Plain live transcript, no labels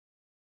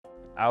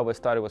I always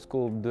thought it was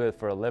cool to do it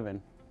for a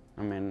living.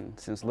 I mean,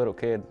 since little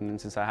kid and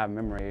since I have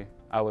memory,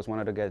 I always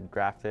wanted to get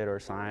drafted or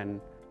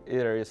signed,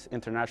 either as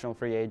international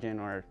free agent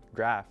or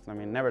draft. I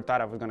mean, never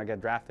thought I was going to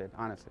get drafted,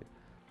 honestly.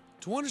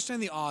 To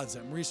understand the odds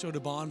that Mauricio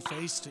Dubon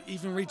faced to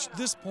even reach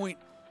this point,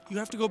 you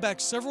have to go back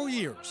several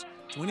years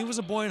to when he was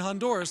a boy in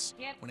Honduras,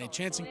 when a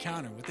chance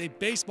encounter with a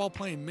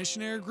baseball-playing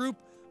missionary group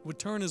would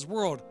turn his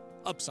world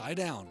upside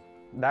down.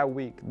 That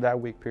week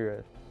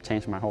period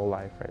changed my whole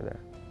life right there.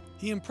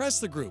 He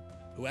impressed the group,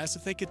 who asked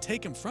if they could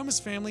take him from his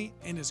family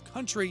and his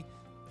country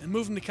and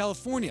move him to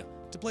California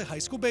to play high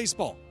school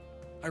baseball.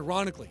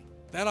 Ironically,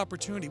 that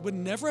opportunity would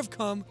never have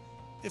come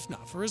if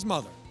not for his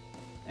mother.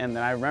 And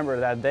then I remember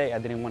that day I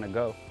didn't want to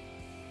go.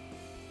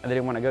 I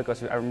didn't want to go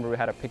because I remember we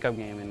had a pickup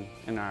game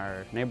in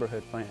our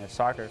neighborhood playing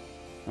soccer.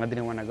 And I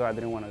didn't want to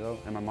go,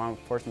 and my mom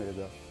forced me to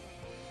go.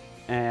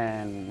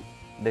 And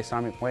they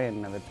saw me playing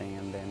and everything,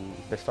 and then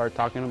they started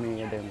talking to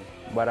me, and then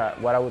what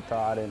I would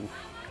thought, and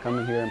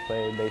coming here and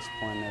play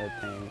baseball and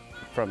everything.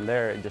 From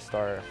there, it just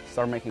started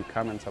making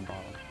comments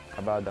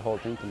about the whole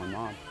thing to my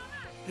mom.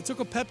 It took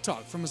a pep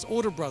talk from his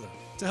older brother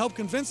to help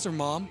convince their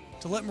mom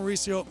to let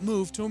Mauricio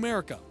move to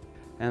America.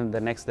 And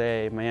the next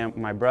day,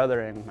 my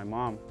brother and my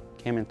mom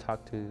came and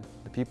talked to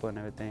the people and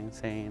everything,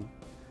 saying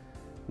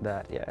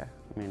that, yeah,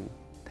 I mean,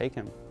 take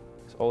him.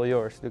 It's all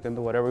yours. You can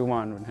do whatever you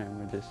want with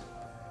him and just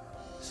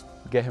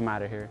get him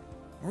out of here.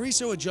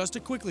 Mauricio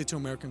adjusted quickly to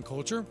American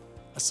culture,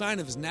 a sign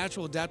of his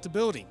natural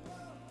adaptability.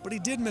 But he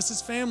did miss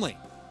his family.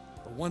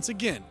 But once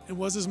again, it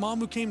was his mom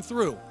who came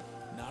through,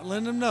 not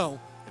letting him know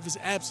if his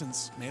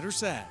absence made her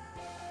sad.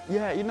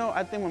 Yeah, you know,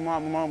 I think my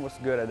mom was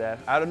good at that.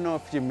 I don't know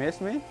if she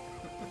missed me,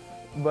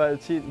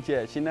 but she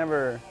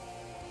never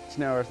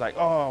was like,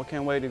 oh, I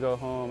can't wait to go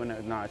home.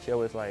 And no, she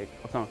always like,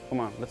 oh, come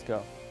on, let's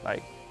go.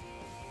 Like,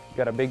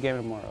 got a big game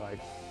tomorrow, like,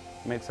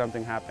 make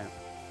something happen.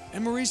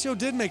 And Mauricio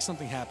did make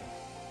something happen.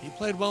 He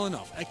played well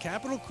enough at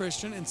Capital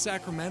Christian in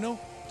Sacramento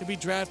to be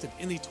drafted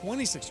in the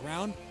 26th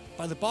round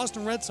by the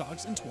Boston Red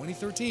Sox in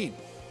 2013.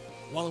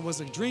 While it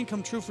was a dream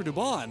come true for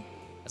Dubon,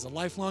 as a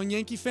lifelong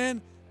Yankee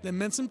fan, that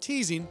meant some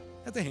teasing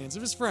at the hands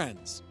of his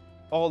friends.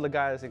 All the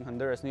guys in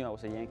Honduras knew I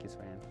was a Yankees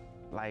fan,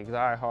 like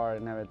die hard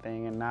and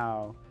everything. And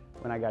now,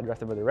 when I got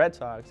drafted by the Red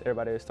Sox,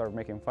 everybody started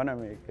making fun of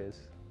me because,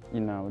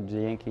 you know,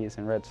 the Yankees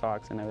and Red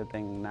Sox and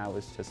everything now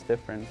is just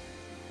different.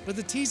 But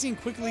the teasing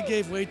quickly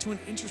gave way to an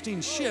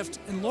interesting shift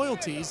in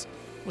loyalties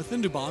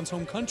within Dubon's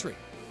home country.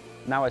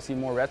 Now I see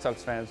more Red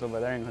Sox fans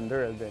over there in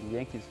Honduras than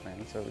Yankees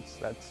fans, so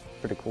that's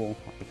pretty cool,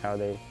 like how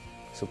they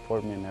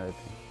support me and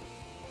everything.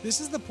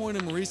 This is the point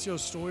in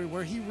Mauricio's story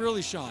where he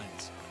really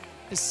shines.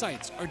 His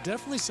sights are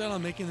definitely set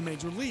on making the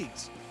major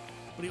leagues,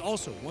 but he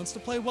also wants to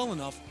play well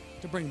enough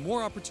to bring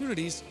more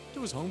opportunities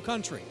to his home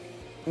country.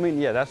 I mean,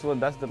 yeah, that's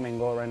the main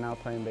goal right now,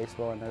 playing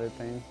baseball and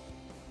everything.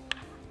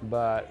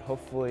 But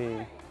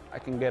hopefully I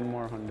can get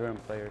more Honduran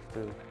players to,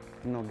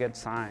 you know, get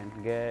signed,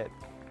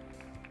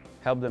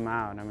 help them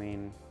out. I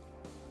mean,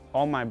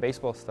 all my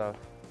baseball stuff,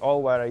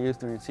 all what I use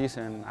during the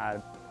season,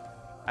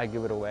 I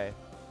give it away.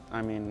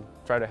 I mean,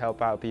 try to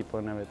help out people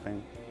and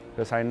everything.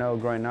 Because I know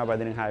growing up I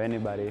didn't have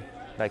anybody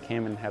that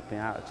came and helped me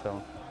out,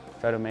 so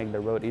try to make the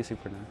road easy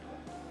for them.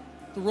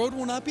 The road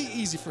will not be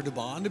easy for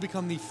Dubon to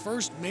become the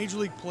first major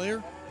league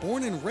player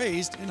born and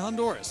raised in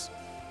Honduras.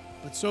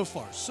 But so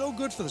far, so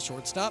good for the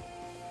shortstop.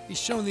 He's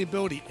shown the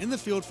ability in the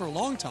field for a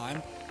long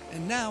time,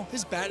 and now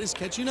his bat is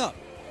catching up,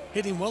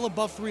 hitting well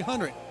above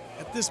 300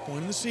 at this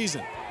point in the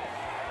season.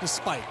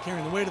 Despite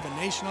carrying the weight of the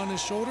nation on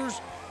his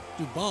shoulders,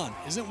 Dubon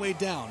isn't weighed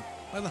down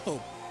by the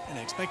hope and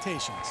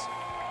expectations.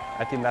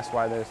 I think that's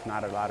why there's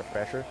not a lot of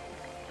pressure,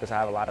 because I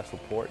have a lot of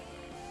support.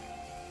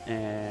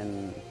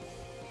 And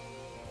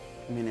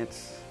I mean,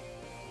 it's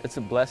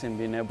a blessing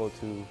being able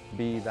to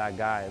be that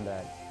guy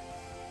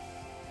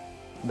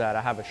that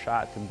I have a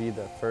shot to be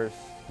the first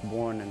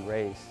born and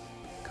raised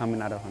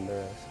coming out of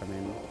Honduras. I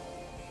mean,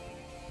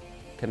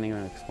 can't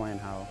even explain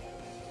how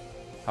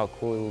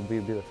cool it will be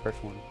to be the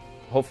first one.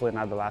 Hopefully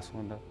not the last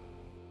one though.